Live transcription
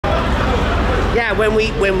Yeah, when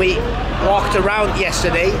we walked around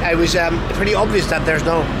yesterday, it was pretty obvious that there's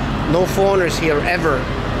no foreigners here ever.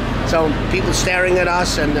 So people staring at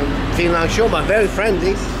us and feeling unsure, but very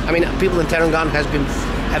friendly. I mean, people in Terengganu have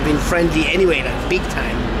been friendly anyway, like big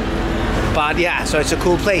time. But yeah, so it's a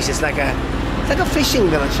cool place. It's like a fishing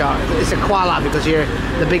village. It's a Kuala because here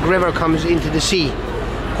the big river comes into the sea.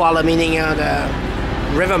 Kuala meaning the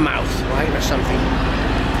river mouth, right, or something.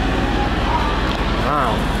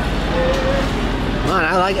 Wow. Man,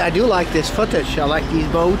 I do like this footage. I like these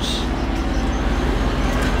boats.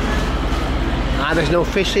 There's no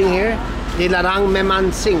fishing here. Dilarang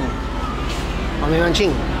memancing. Or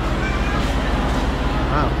memancing.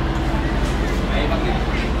 Wow.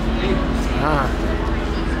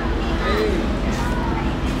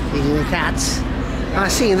 Feeding the cats. I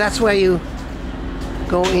see, that's where you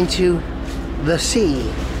go into the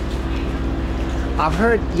sea. I've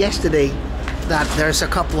heard yesterday that there's a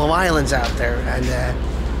couple of islands out there, and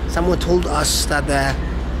someone told us that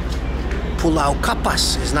Pulau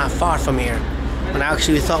Kapas is not far from here. And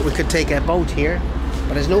actually we thought we could take a boat here,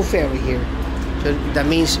 but there's no ferry here. So that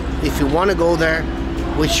means if you want to go there,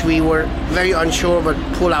 which we were very unsure, but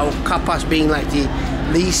Pulau Kapas being like the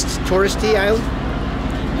least touristy island,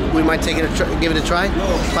 we might take it give it a try.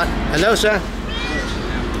 But hello, sir.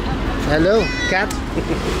 Hello, cat.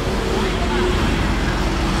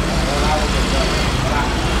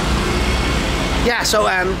 Yeah, so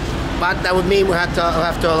but that would mean we have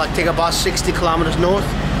to like take a bus 60 kilometers north.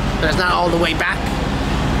 But it's not all the way back.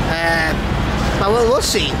 But we'll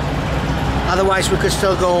see. Otherwise, we could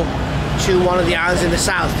still go to one of the islands in the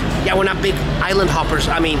south. Yeah, we're not big island hoppers.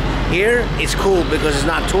 I mean, here it's cool because it's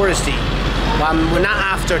not touristy. But we're not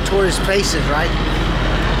after tourist places, right?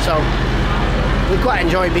 So we quite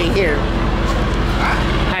enjoy being here.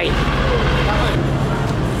 Hey.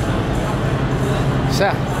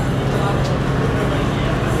 So,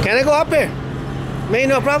 can I go up here? Me,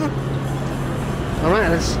 no problem. All right,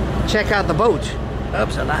 let's check out the boat.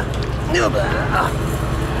 Oops, a lot.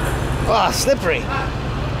 Oh, slippery.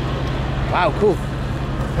 Wow, cool.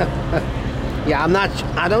 Yeah,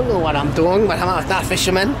 I don't know what I'm doing, but I'm not a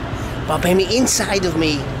fisherman. But maybe inside of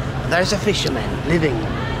me, there's a fisherman living.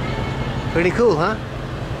 Pretty cool, huh?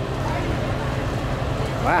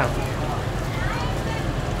 Wow.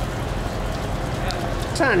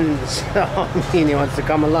 Tons. Oh, he wants to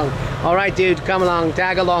come along. All right, dude, come along,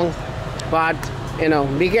 tag along. But, you know,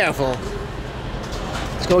 be careful.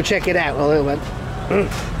 Let's go check it out a little bit.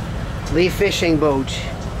 The fishing boat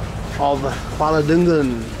of Kuala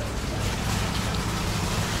Dungun.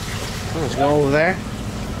 Let's go over there.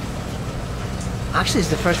 Actually, it's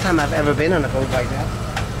the first time I've ever been on a boat like that.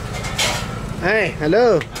 Hey,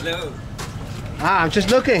 hello. Hello. I'm just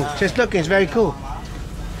looking. Just looking. It's very cool.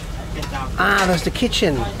 There's the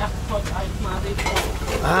kitchen.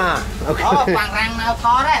 Okay.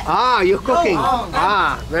 You're cooking.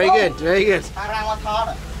 Very good. Very good.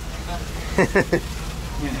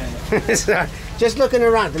 Just looking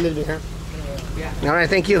around a little bit, huh? All right,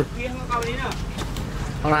 thank you.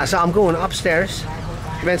 All right, so I'm going upstairs.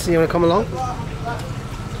 Benson, you want to come along?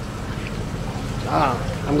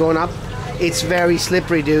 I'm going up. It's very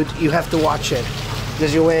slippery, dude. You have to watch it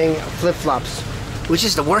because you're wearing flip-flops, which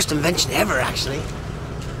is the worst invention ever, actually.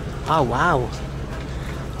 Oh, wow.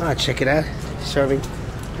 Check it out. Serving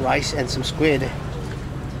rice and some squid.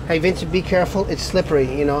 Hey, Vincent, be careful. It's slippery.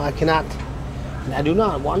 You know, I do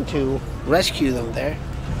not want to rescue them there.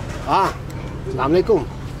 Assalamu alaikum.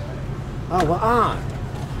 Oh, well,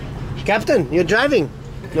 Captain, you're driving.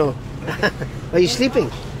 No. Are you sleeping?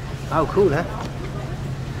 Oh, cool, huh?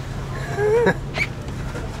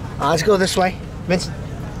 Let's go this way. Vincent,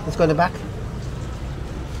 let's go in the back.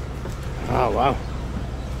 Oh, wow.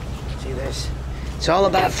 See this? It's all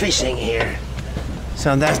about fishing here.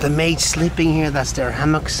 So that's the maids sleeping here. That's their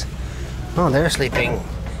hammocks. Oh, they're sleeping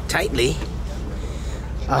tightly.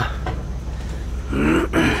 Oh,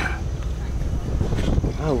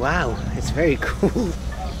 wow. It's very cool.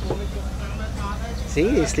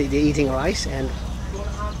 See, they're eating rice and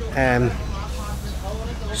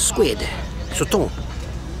squid. Sotong.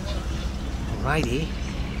 Alrighty.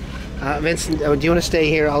 Vincent, do you want to stay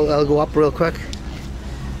here? I'll go up real quick.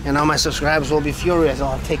 And all my subscribers will be furious.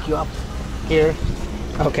 I'll take you up here.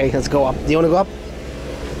 Okay, let's go up. Do you want to go up?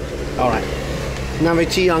 Alright. Now we're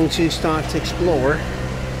too young to start to explore.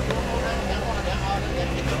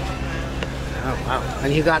 Oh, wow.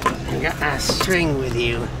 And you got a string with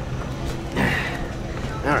you.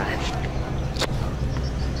 Alright.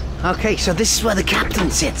 Okay, so this is where the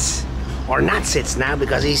captain sits. Or not sits now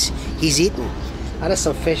because he's eaten. There's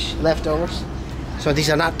some fish leftovers. So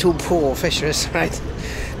these are not too poor fishers, right?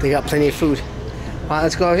 They got plenty of food. Well,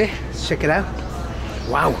 let's go over here. Let's check it out.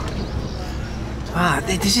 Wow. Ah,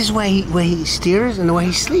 this is where he steers and the way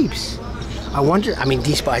he sleeps. I wonder. I mean,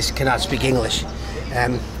 these guys cannot speak English.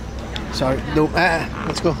 Sorry. No.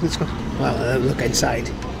 Let's go. Let's go. Well, look inside.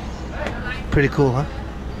 Pretty cool, huh?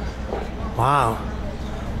 Wow.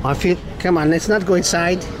 I feel. Come on. Let's not go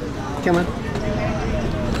inside. Come on.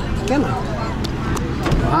 Come on.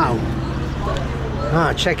 Wow.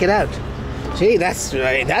 Ah, check it out. Gee, that's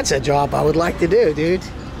a job I would like to do, dude.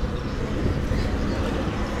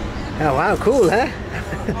 Oh wow, cool, huh?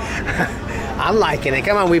 I'm liking it.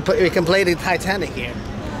 Come on, we can play the Titanic here.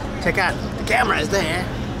 Check out, the camera is there.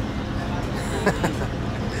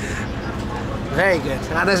 Very good.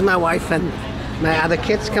 Ah, there's my wife and my other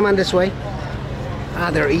kids. Come on this way.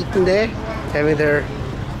 Ah, they're eating there. Having their...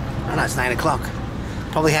 Oh, no, it's 9 o'clock.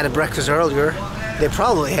 Probably had a breakfast earlier. They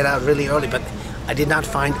probably head out really early, but I did not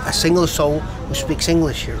find a single soul who speaks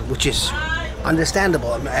English here, which is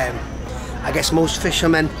understandable. I guess most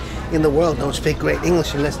fishermen in the world don't speak great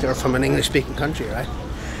English unless they're from an English-speaking country, right?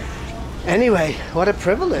 Anyway, what a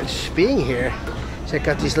privilege being here. Check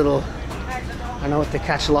out these little... I know what they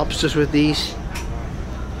catch lobsters with these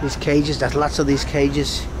cages. There's lots of these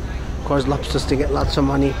cages. Of course, lobsters to get lots of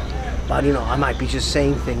money. But you know, I might be just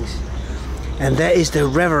saying things. And there is the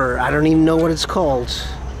river. I don't even know what it's called.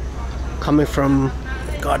 Coming from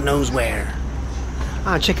God knows where.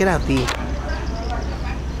 Ah, check it out. The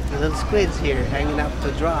little squids here hanging up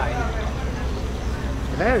to dry.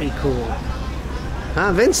 Very cool.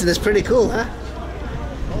 Ah, Vincent is pretty cool, huh?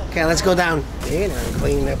 Okay, let's go down here and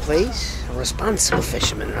clean their place. A responsible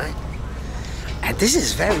fisherman, right? And this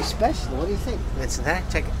is very special. What do you think, Vincent? Huh?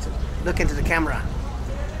 Check it. Look into the camera.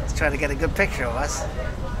 Let's try to get a good picture of us.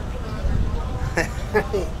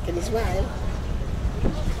 Can you smile?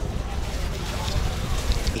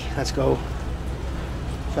 Let's go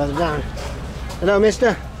further down. Hello,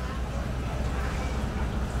 mister.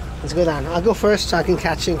 Let's go down. I'll go first so I can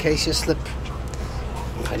catch you in case you slip.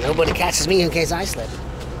 But nobody catches me in case I slip.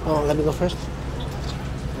 Oh, let me go first.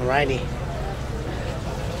 Alrighty.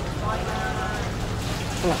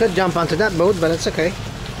 Well, I could jump onto that boat, but it's okay.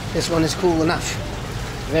 This one is cool enough.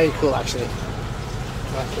 Very cool, actually.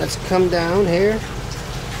 Right, let's come down here.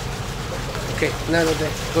 Okay, no,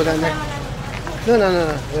 go down there. No.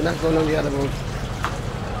 We're not going on the other boat.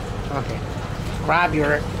 Okay. Grab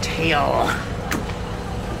your tail.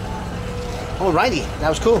 Alrighty, that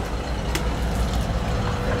was cool.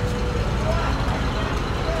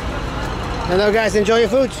 Hello guys, enjoy your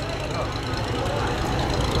food.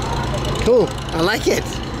 Cool, I like it.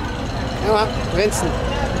 Come on, Vincent.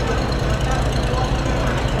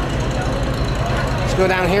 Let's go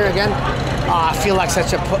down here again. Oh, I feel like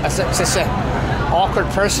such a awkward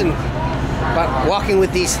person, but walking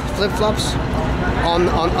with these flip-flops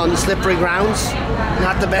on slippery grounds,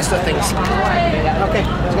 not the best of things. Okay,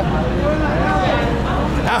 let's go.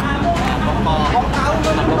 Oh.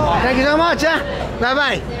 Thank you so much, huh?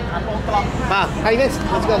 Bye-bye. Wow, hey Vince,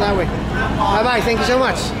 let's go that way. Bye-bye, thank you so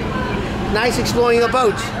much. Nice exploring your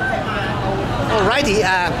boat. Alrighty,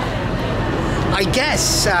 I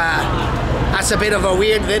guess that's a bit of a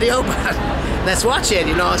weird video, but let's watch it,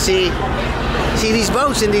 you know, see these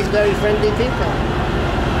boats and these very friendly people.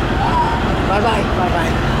 Bye-bye,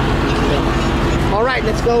 bye-bye. Alright,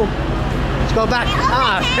 let's go back.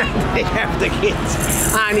 Ah, they have the kids.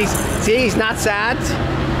 Ah, and he's not sad.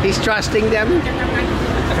 He's trusting them.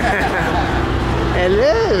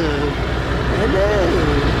 Hello.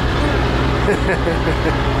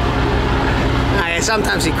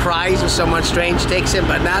 Sometimes he cries when someone strange takes him,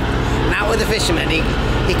 but not with the fisherman. He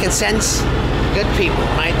can sense good people,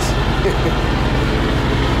 right?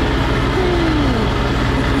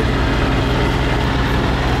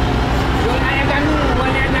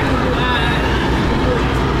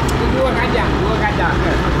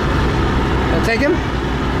 I'll take him?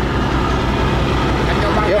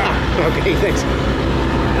 Yeah. Okay, thanks.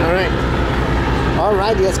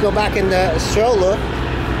 Alright, let's go back in the stroller.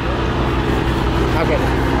 Okay.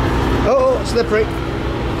 Oh, slippery.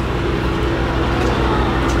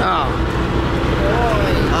 Oh.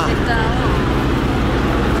 Sit down.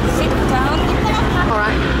 Sit down.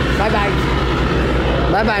 Alright. Bye-bye.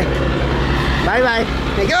 Bye-bye. Bye-bye.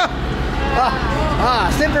 There you go. Oh,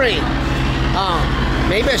 slippery. Oh,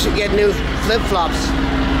 maybe I should get new flip-flops.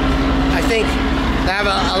 I think they have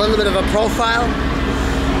a little bit of a profile.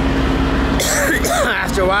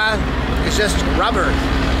 After a while, it's just rubber.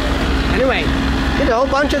 Anyway, did a whole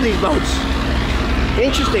bunch of these boats.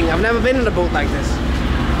 Interesting. I've never been in a boat like this.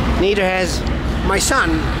 Neither has my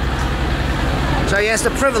son. So he has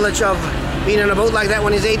the privilege of been on a boat like that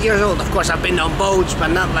when he's 8 years old. Of course, I've been on boats, but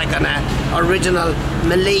not like on an original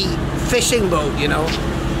Malay fishing boat, you know.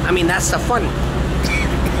 I mean, that's the fun.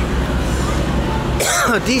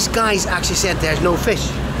 These guys actually said there's no fish.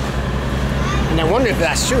 And I wonder if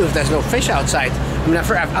that's true, if there's no fish outside. I mean,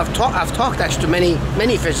 I've talked actually to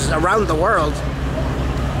many fishers around the world.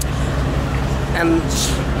 And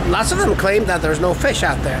lots of them claim that there's no fish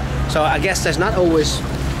out there. So I guess there's not always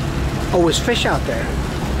fish out there.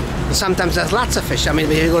 And sometimes there's lots of fish. I mean,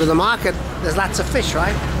 if you go to the market, there's lots of fish,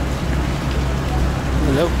 right?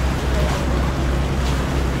 Hello?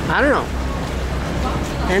 I don't know.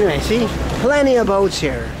 Anyway, see? Plenty of boats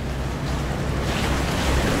here.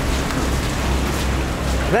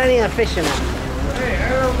 Plenty of fishermen. Hey,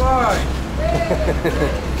 hello boy.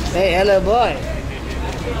 Hey, hello boy.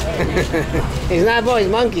 He's not a boy, he's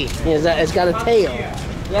a monkey. It's got a tail.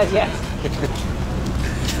 Yes.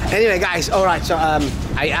 Anyway, guys, alright, so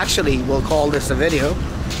I actually will call this a video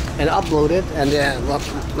and upload it, and well,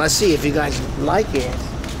 let's see if you guys like it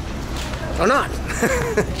or not.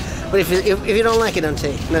 But if you don't like it, don't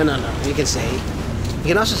say no. You can say. You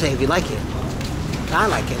can also say if you like it. I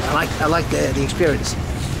like it. I like the experience.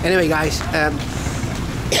 Anyway, guys, I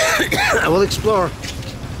will explore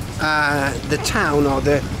the town, or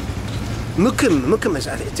the Mukim is,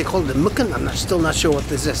 I think they call it the Mukim. I'm still not sure what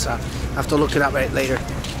this is. I have to look it up right later.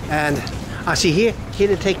 And I see here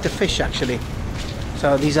to take the fish actually.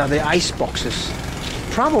 So these are the ice boxes.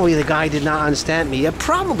 Probably the guy did not understand me. He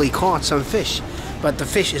probably caught some fish, but the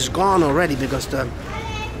fish is gone already because the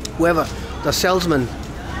salesman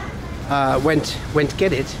went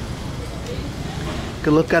get it.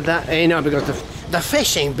 Good look at that, you know, because the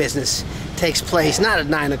fishing business takes place not at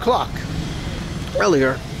 9 o'clock.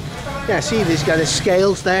 Earlier. Yeah, see, these got the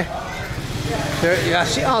scales there. Yeah,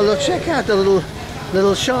 see, oh look, check out the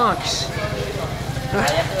little sharks.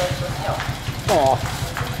 Oh,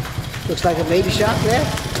 looks like a baby shark there.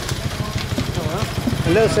 Oh, well.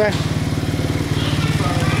 Hello, sir.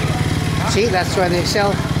 See, that's where they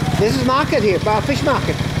sell. This is market here, fish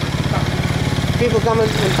market. People come and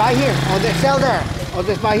buy here, or they sell there, or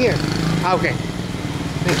just buy here. Okay,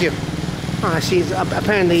 thank you. Oh, I see,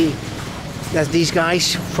 apparently there's these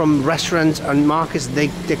guys from restaurants and markets, they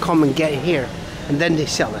come and get it here, and then they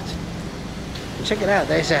sell it. And check it out,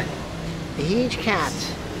 there's a huge cat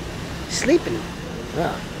sleeping.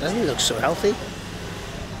 Well, doesn't look so healthy.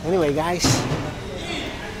 Anyway, guys.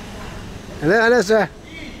 Hello, sir.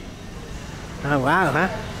 Oh, wow, huh?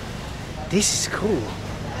 This is cool.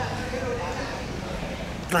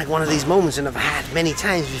 It's like one of these moments that I've had many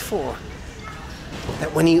times before.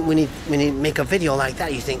 That when you make a video like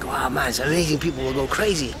that, you think, wow, man, it's amazing, people will go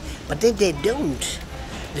crazy. But then they don't.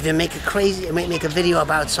 If you make a video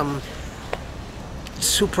about some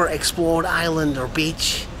super explored island or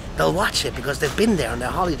beach, they'll watch it because they've been there on their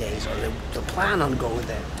holidays, or they'll plan on going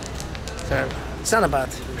there. So it's not about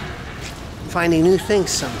finding new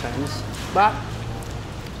things sometimes, but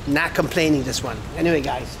not complaining this one. Anyway,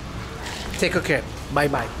 guys, take good care. Bye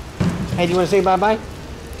bye. Hey, do you want to say bye bye?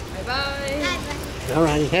 Bye bye. All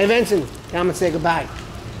right. Hey, Vincent, come and say goodbye.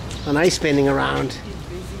 And he's spinning around.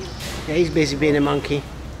 Yeah, he's busy being a monkey.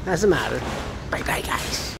 Doesn't matter. Bye bye, guys.